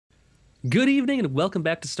Good evening and welcome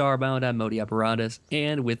back to Starbound. I'm Modi Apparatus,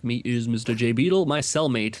 and with me is Mr. J Beetle, my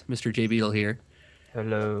cellmate, Mr. J Beetle here.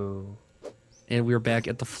 Hello. And we're back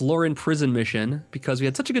at the Floran prison mission because we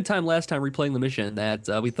had such a good time last time replaying the mission that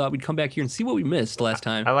we thought we'd come back here and see what we missed last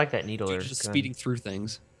time. I like that needler Just gun. speeding through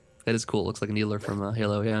things. That is cool. Looks like a needler from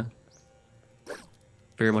Halo, yeah.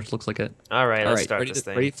 Very much looks like it. All right, let's All right, start ready this to,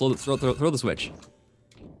 thing. ready? Throw the switch.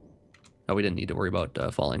 Oh, we didn't need to worry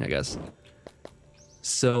about falling, I guess.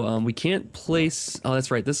 So we can't place. Oh, that's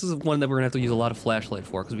right. This is one that we're gonna have to use a lot of flashlight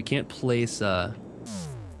for because we can't place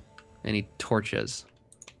any torches.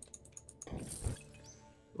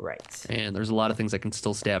 Right. And there's a lot of things that can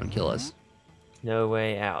still stab and kill us. No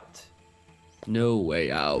way out. No way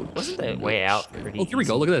out. Wasn't that way out pretty Oh, here we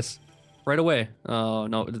go. easy? Look at this. Right away. Oh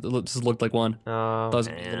no, it just looked like one. Oh, That was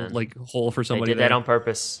a little man. like hole for They somebody did that there. on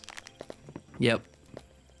purpose. Yep.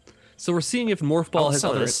 So we're seeing if Morph Ball Oh, has some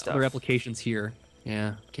of other this stuff. applications here.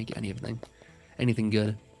 Yeah, can't get anything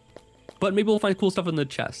good. But maybe we'll find cool stuff in the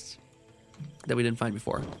chests that we didn't find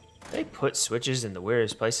before. They put switches in the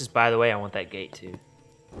weirdest places. By the way, I want that gate too.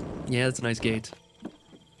 Yeah, that's a nice gate.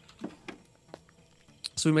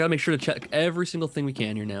 So we gotta make sure to check every single thing we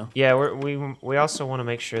can here now. Yeah, we also want to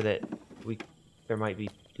make sure that there might be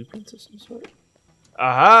blueprints of some sort.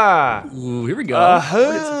 Aha! Ooh, here we go. Aha!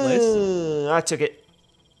 We're in some place. I took it.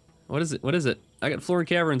 What is it? What is it? I got Floran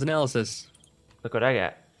Caverns analysis. Look what I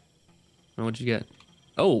got. And what'd you get?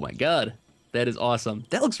 Oh my god. That is awesome.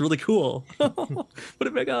 That looks really cool. Put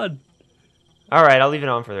it back on. All right, I'll leave it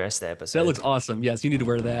on for the rest of the episode. That looks awesome. Yes, you need to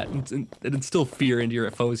wear that. And instill fear into your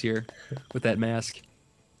foes here with that mask.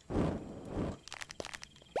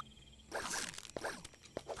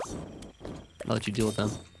 I'll let you deal with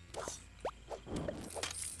them.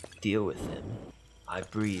 Deal with them. I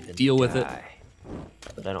breathe and Deal with it. die.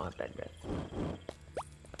 But I don't have bad breath.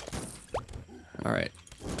 All right.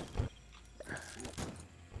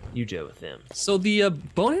 You deal with them. So the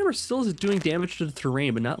bone hammer still is doing damage to the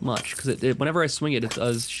terrain, but not much, because whenever I swing it, it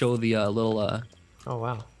does show the little Oh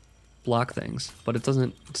wow. block things, but it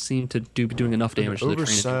doesn't seem to be doing enough damage to the terrain.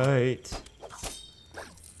 Oversight.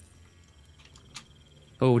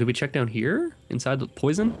 Oh, did we check down here inside the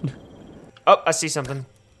poison? Did Oh, I see something.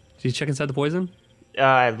 you check inside the poison?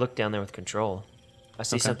 I looked down there with control. I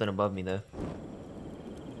see Okay. something above me though.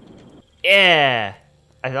 Yeah.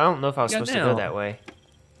 I don't know if I was supposed to go now. that way.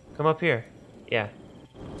 Come up here. Yeah.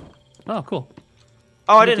 Oh, cool.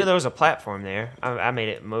 Oh, I Make didn't know it- there was a platform there. I made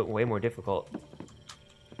it way more difficult.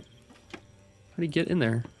 How do you get in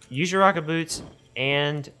there? Use your rocket boots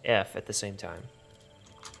and F at the same time.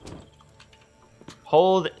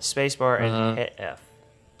 Hold spacebar and hit F.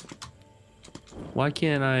 Why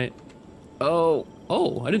can't I? Oh,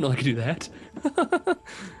 I didn't know I could do that.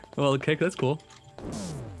 Well, okay, that's cool.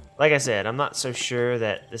 Like I said, I'm not so sure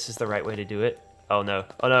that this is the right way to do it. Oh no.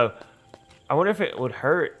 Oh no. I wonder if it would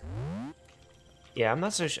hurt. Yeah, I'm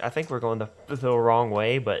not so sure. I think we're going the wrong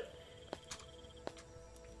way, but...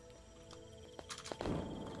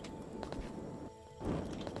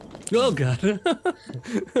 Oh god,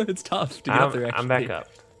 it's tough to get up there. Actually, I'm back up.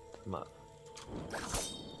 I'm up.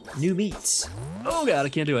 New meats. Oh god, I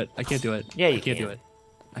can't do it. I can't do it. Yeah, you I can't do can. it.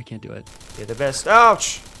 I can't do it. You're the best.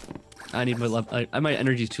 Ouch! I need my my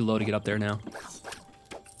energy's too low to get up there now.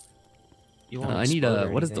 You won't I need explode a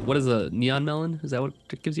or what anything. is a neon melon? Is that what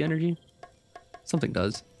gives you energy? Something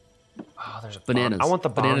does. Oh, there's a Bananas. Bomb. I want the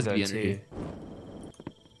Bananas bongo give you energy.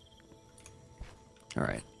 too. All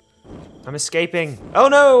right. I'm escaping. Oh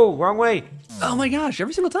no! Wrong way. Oh my gosh!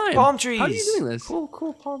 Every single time. Palm trees. How are you doing this? Cool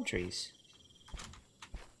palm trees.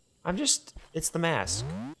 I'm just... It's the mask.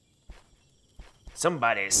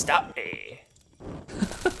 Somebody stop me.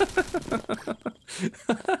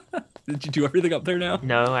 Did you do everything up there now?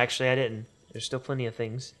 No, actually I didn't. There's still plenty of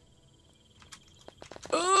things.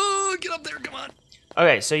 Oh, get up there! Come on!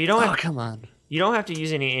 Okay, so you don't Oh, have come on! you don't have to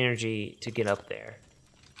use any energy to get up there.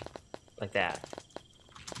 Like that.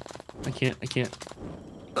 I can't.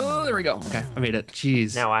 Oh, there we go. Okay, I made it.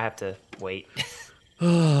 Jeez. Now I have to wait.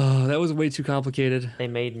 Oh, that was way too complicated. They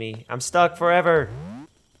made me. I'm stuck forever.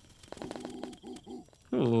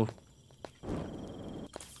 Ooh.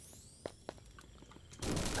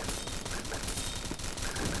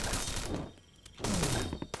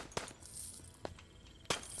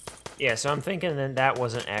 Yeah, so I'm thinking that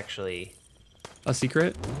wasn't actually... A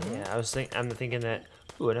secret? Yeah, I'm thinking that...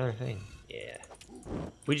 Ooh, another thing. Yeah.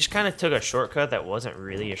 We just kind of took a shortcut that wasn't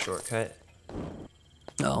really a shortcut.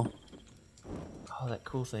 No. Oh, that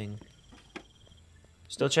cool thing.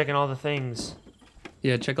 Still checking all the things.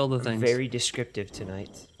 Yeah, check all the things. Very descriptive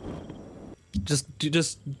tonight. Just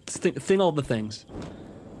thing all the things.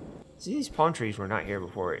 See, these palm trees were not here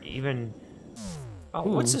before. Even... Oh,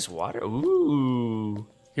 Ooh. what's this water? Ooh.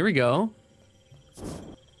 Here we go.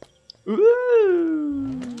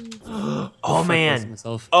 Ooh. Oh, man.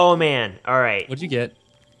 Myself. Oh, man. All right. What'd you get?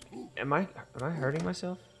 Am I hurting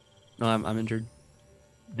myself? No, I'm injured.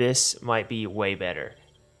 This might be way better.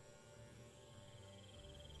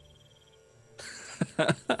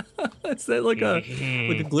 Is that like a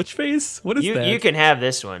glitch face? What is that? You can have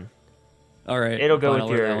this one. All right. It'll go fine,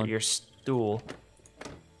 with your stool.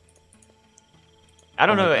 I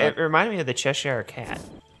don't Oh my know. God. It reminded me of the Cheshire Cat.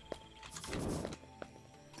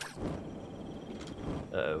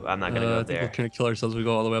 Uh-oh, I'm not gonna go I up think there. we're gonna kill ourselves if we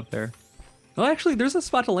go all the way up there. Oh, actually, there's a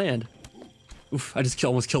spot to land. Oof! I just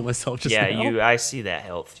almost killed myself just Yeah, now. I see that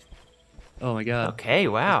health. Oh my God. Okay,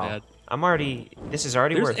 wow. bad. I'm already. This is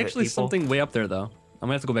already There's worth it. actually People. something way up there though. I'm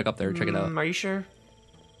gonna have to go back up there and check it out. Are you sure?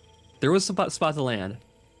 There was a spot to land.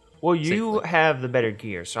 Well, you Safely. have the better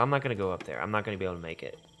gear, so I'm not gonna go up there. I'm not gonna be able to make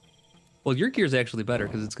it. Well, your gear's actually better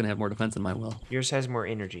because it's gonna have more defense than mine will. Yours has more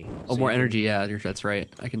energy. Oh, so more you can- energy. Yeah, that's right.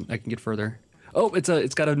 I can get further. Oh, it's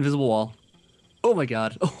got an invisible wall. Oh my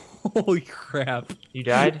God. Oh, holy crap. You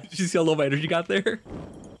died? Did you see how low my energy got there?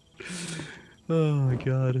 Oh my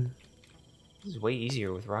God. This is way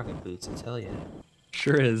easier with rocket boots, I tell you.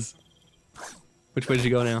 Sure is. Which way did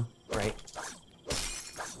you go now? Right.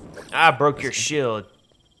 Ah, broke your shield.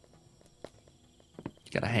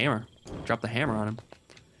 You got a hammer. Drop the hammer on him.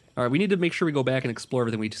 All right, we need to make sure we go back and explore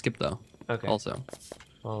everything we skipped though. Okay. Also.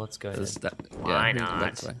 Well, let's go. 'Cause Then. we Why need to go back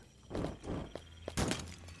not? this way.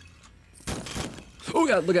 Oh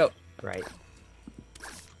God, look out. Right.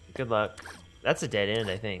 Good luck. That's a dead end,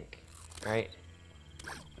 I think. Right?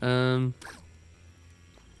 Well,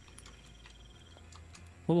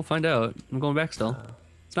 we'll find out. I'm going back still.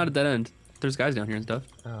 It's not a dead end. There's guys down here and stuff.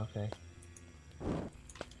 Oh, okay.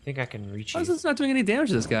 I think I can reach How you. is this not doing any damage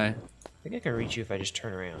to this guy? I think I can reach you if I just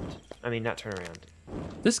turn around. I mean, not turn around.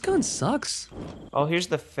 This gun sucks. Oh, here's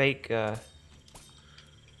the fake,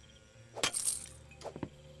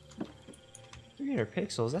 300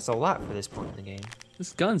 pixels? That's a lot for this point in the game.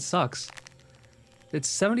 This gun sucks. It's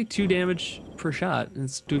 72 damage per shot, and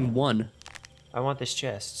it's doing 1. I want this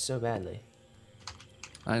chest so badly.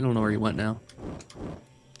 I don't know where he went now.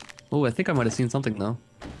 Oh, I think I might have seen something though.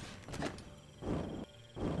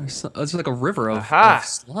 It's like a river of Aha!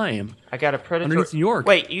 slime. I got a predatory... Underneath New York.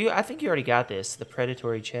 Wait, I think you already got this. The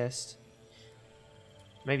predatory chest.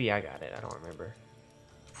 Maybe I got it. I don't remember.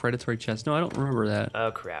 Predatory chest. No, I don't remember that.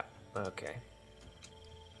 Oh, crap. Okay.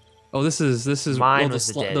 Oh, this is Mine the, was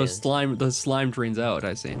the dead the slime drains out.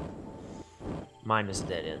 I see. Mine was a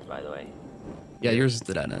dead end, by the way. Yeah, yours is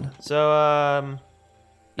the dead end. So,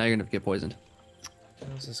 Now you're gonna get poisoned.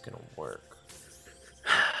 how's this gonna work?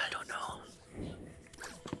 I don't know.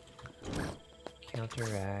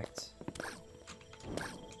 Counteract.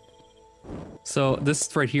 So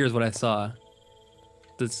this right here is what I saw.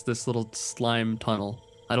 This little slime tunnel.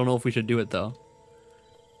 I don't know if we should do it though.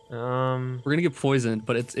 We're gonna get poisoned,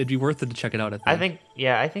 but it'd be worth it to check it out. I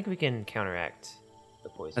think we can counteract the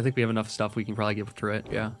poison. I think we have enough stuff we can probably get through it.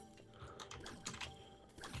 Yeah.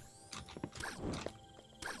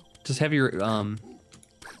 Just have your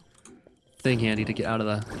thing handy to get out of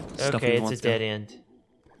the stuff. Okay, it's a dead end.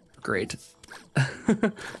 Great.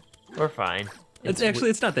 We're fine. It's actually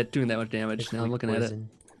it's not that doing that much damage. Now I'm looking at it.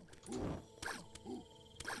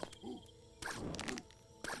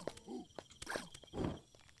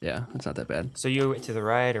 Yeah, it's not that bad. So you went to the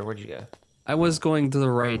right, or where'd you go? I was going to the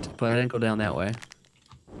right, but I didn't go down that way.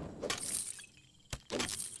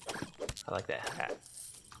 I like that hat.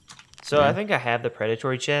 So I think I have the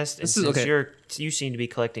predatory chest, and This is since okay. you seem to be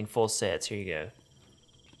collecting full sets, here you go.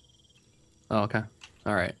 Oh, okay.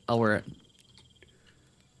 All right, I'll wear it.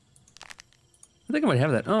 I think I might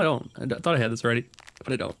have that. Oh, I don't. I thought I had this already,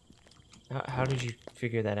 but I don't. How did you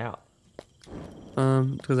figure that out?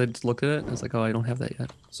 Because I just looked at it and it's like, oh, I don't have that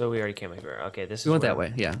yet. So we already came over. Okay, this is We went where, that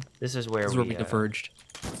way, yeah. This is where This is where we diverged.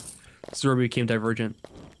 This is where we became divergent.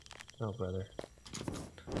 Oh, brother.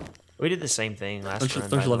 We did the same thing last Don't you, run.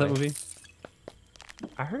 don't by you love the that way. movie?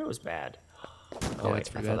 I heard it was bad. Yeah, Oh, it's wait, I pretty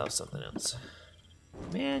thought bad. that was something else.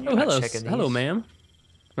 Man, you're Oh, not hello, checking these. hello, ma'am.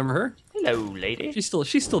 Remember her? Hello, lady. She's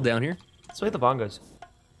still down here. Let's play the bongos.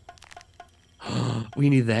 We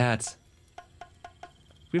need that.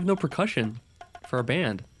 We have no percussion for our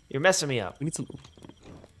band. You're messing me up. We need some.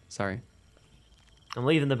 Sorry. I'm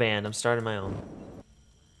leaving the band. I'm starting my own.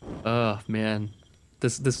 Oh man,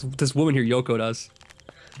 this woman here yokoed us.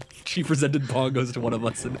 She presented bongos to one of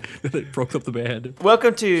us and it broke up the band.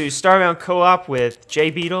 Welcome to Starbound Co-op with J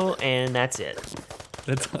Beetle, and that's it.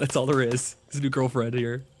 That's all there is. His new girlfriend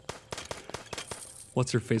here.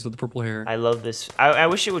 What's her face with the purple hair? I love this. I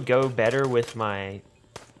wish it would go better with my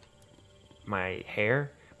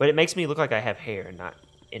hair, but it makes me look like I have hair and not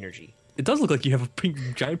energy. It does look like you have a pink,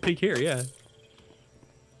 giant pink hair, yeah.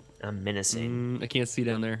 I'm menacing. I can't see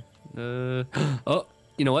down there. Oh,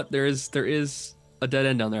 you know what? There is a dead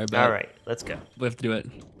end down there, I bet. All right, let's go. We have to do it.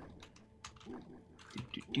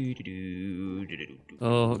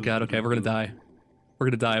 Oh, God, okay, we're gonna die. We're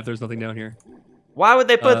gonna die if there's nothing down here. Why would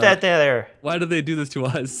they put that there? Why did they do this to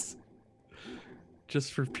us?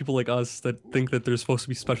 Just for people like us that think that there's supposed to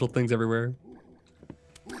be special things everywhere.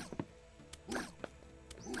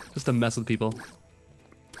 Just to mess with people.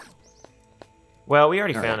 Well, we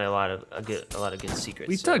already found a lot of good secrets.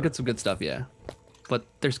 We dug get some good stuff, yeah. But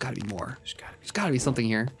there's got to be more. There's got to be something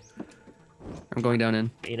here. I'm going down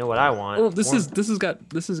in. You know what I want? Oh, this has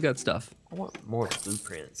got stuff. I want more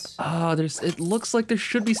blueprints. Ah, it looks like there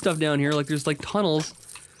should be stuff down here. Like there's like tunnels,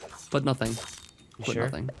 but nothing. You sure?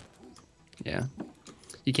 Nothing. Yeah.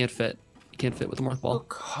 You can't fit. You can't fit with the morph ball. Oh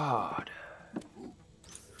God.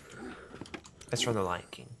 That's from the Lion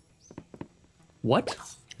King. What?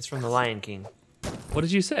 It's from the Lion King. What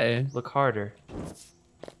did you say? Look harder.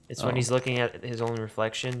 It's when he's looking at his own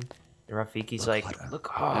reflection, and Rafiki's like, "Look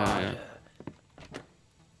hard."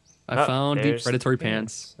 I found the predatory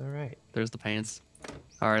pants. All right. There's the pants.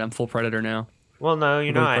 All right, I'm full predator now. Well, no,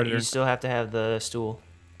 you're not. Predator. You still have to have the stool.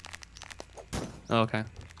 Oh, okay.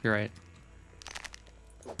 You're right.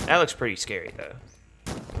 That looks pretty scary, though.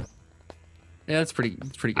 Yeah, it's pretty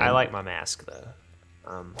good. I like my mask, though.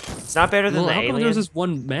 It's not better than the how come alien. there's this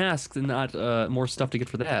one mask and not more stuff to get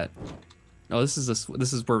for that? Oh, this is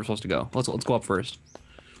where we're supposed to go. Let's go up first.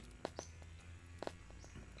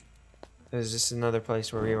 Is this another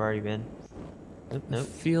place where we've already been? Nope, I nope.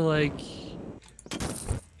 feel like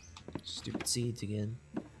Stupid seeds again.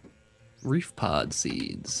 reef pod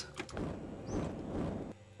seeds.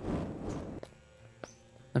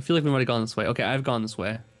 I feel like we might have gone this way. Okay, I've gone this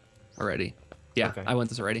way already. Yeah, Okay. I went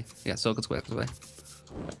this already. Yeah, so let's go this way.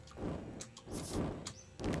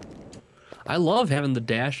 I love having the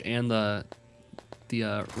dash and the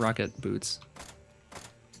rocket boots.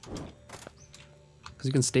 Because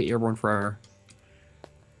you can stay airborne forever.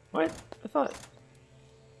 What? I thought.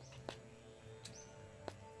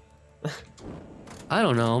 I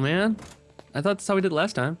don't know, man. I thought that's how we did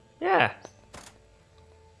last time. Yeah.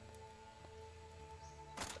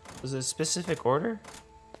 Was it a specific order?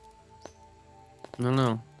 I don't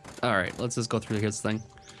know. All right, let's just go through this thing.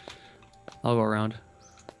 I'll go around.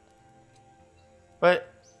 What?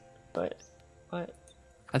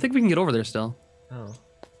 I think we can get over there still. Oh.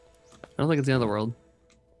 I don't think it's the end of the world,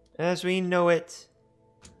 As we know it.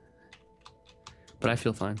 but I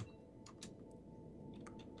feel fine.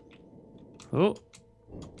 Oh,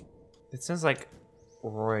 It sounds like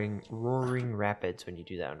roaring rapids when you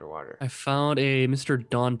do that underwater. I found a Mr.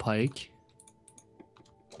 Dawn Pike.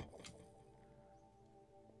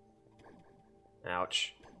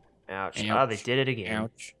 Ouch. Ouch. Ouch. Oh, they did it again.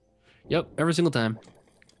 Ouch. Yep, every single time.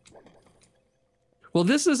 Well,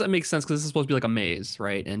 it makes sense because this is supposed to be like a maze,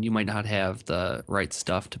 right? And you might not have the right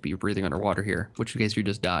stuff to be breathing underwater here, which in case you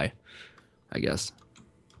just die, I guess.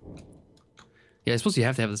 Yeah, I suppose you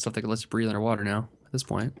have to have the stuff that lets you breathe underwater now, at this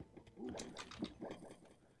point.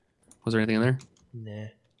 Was there anything in there? Nah.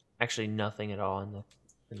 Actually, nothing at all in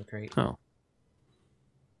the crate. Oh.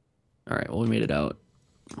 Alright, well, we made it out.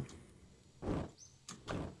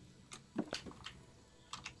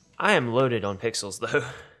 I am loaded on pixels, though.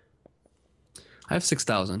 I have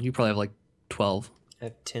 6,000. You probably have like 12. I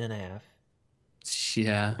have 10 and a half.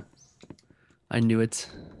 Yeah. I knew it.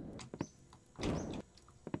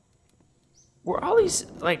 Were all these,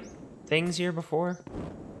 like, things here before?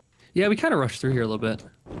 Yeah, we kind of rushed through here a little bit.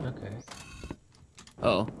 Okay. Uh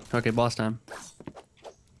oh. Okay, boss time.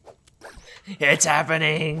 It's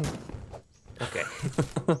happening! Okay.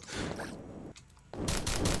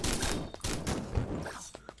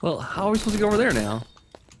 Well, how are we supposed to go over there now?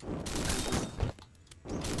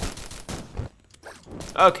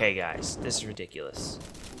 Okay, guys. This is ridiculous.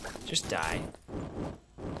 Just die.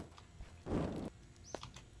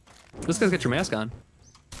 This guy's got your mask on.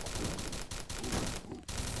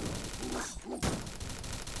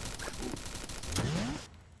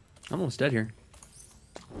 I'm almost dead here.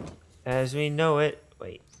 As we know it.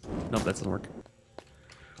 Wait. Nope, that doesn't work.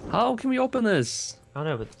 How can we open this? I don't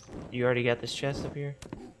know, but you already got this chest up here?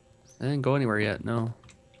 I didn't go anywhere yet, no.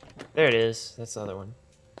 There it is. That's the other one.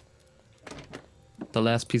 The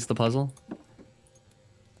last piece of the puzzle?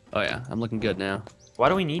 Oh yeah, I'm looking good now. Why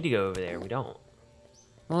do we need to go over there? We don't.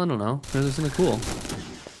 Well, I don't know. Maybe there's something cool.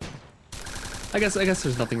 I guess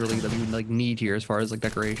there's nothing really that we like need here as far as like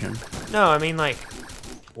decoration. No, I mean like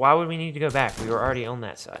Why would we need to go back? We were already on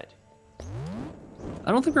that side.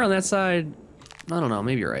 I don't think we're on that side. I don't know.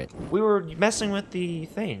 Maybe you're right. We were messing with the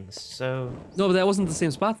things, so... No, but that wasn't the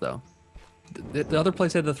same spot, though. The other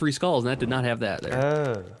place had the 3 skulls, and that did not have that there.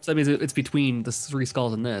 Oh. So that means it's between the 3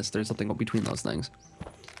 skulls and this. There's something between those things.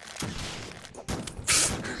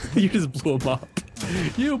 You just blew him up.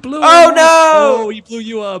 You blew him up. No! Oh, he blew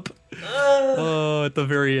you up. Oh, at the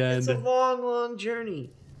very end. It's a long, long journey.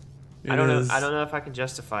 I don't know if I can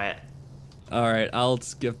justify it. All right, I'll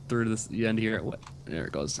skip through to the end here. What? There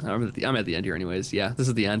it goes. I'm at the end here, anyways. Yeah, this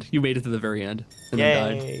is the end. You made it to the very end. And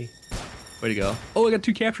then died. Yay! Way to go. Oh, I got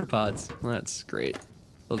 2 capture pods. Well, that's great.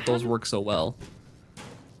 Those work so well.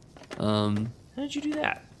 How did you do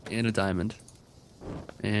that? And a diamond.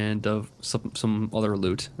 And some other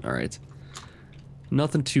loot. All right.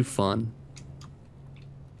 Nothing too fun.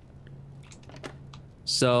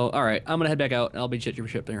 So, all right, I'm gonna head back out. I'll be at your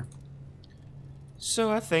ship there.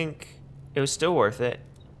 So I think it was still worth it.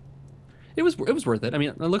 It was worth it. I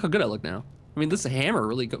mean, look how good I look now. I mean, this hammer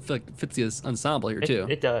really fits the ensemble here too.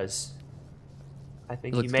 It does. I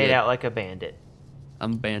think you made good. out like a bandit.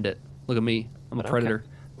 I'm a bandit. Look at me. I'm a predator.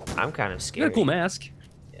 I'm kind of You scared. got a cool mask.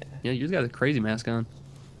 Yeah. Yeah, you just got a crazy mask on.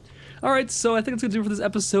 All right, so I think it's gonna do it for this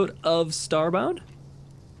episode of Starbound.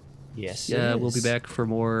 Yes. Yeah, we'll be back for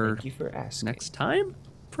more. Thank you for asking. Next time,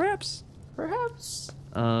 perhaps. Perhaps.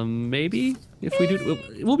 Maybe if we do,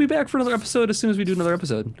 we'll be back for another episode as soon as we do another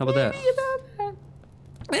episode. How about that?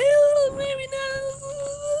 Well, maybe not.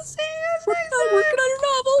 We're working on a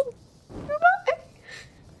novel.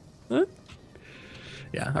 Huh?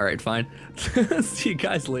 Yeah. All right. Fine. See you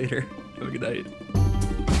guys later. Have a good night.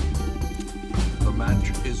 The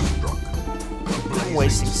match is struck. I'm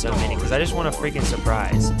wasting so many because I just want a freaking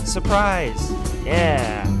surprise. Surprise!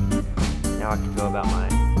 Yeah. Now I can go about my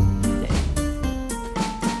day.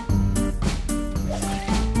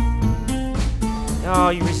 No,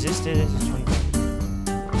 you resisted. It's just 20.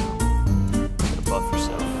 Gotta buff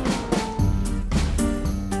yourself.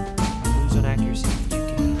 Lose on accuracy, but you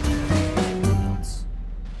gain everything else.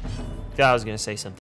 I was gonna say something.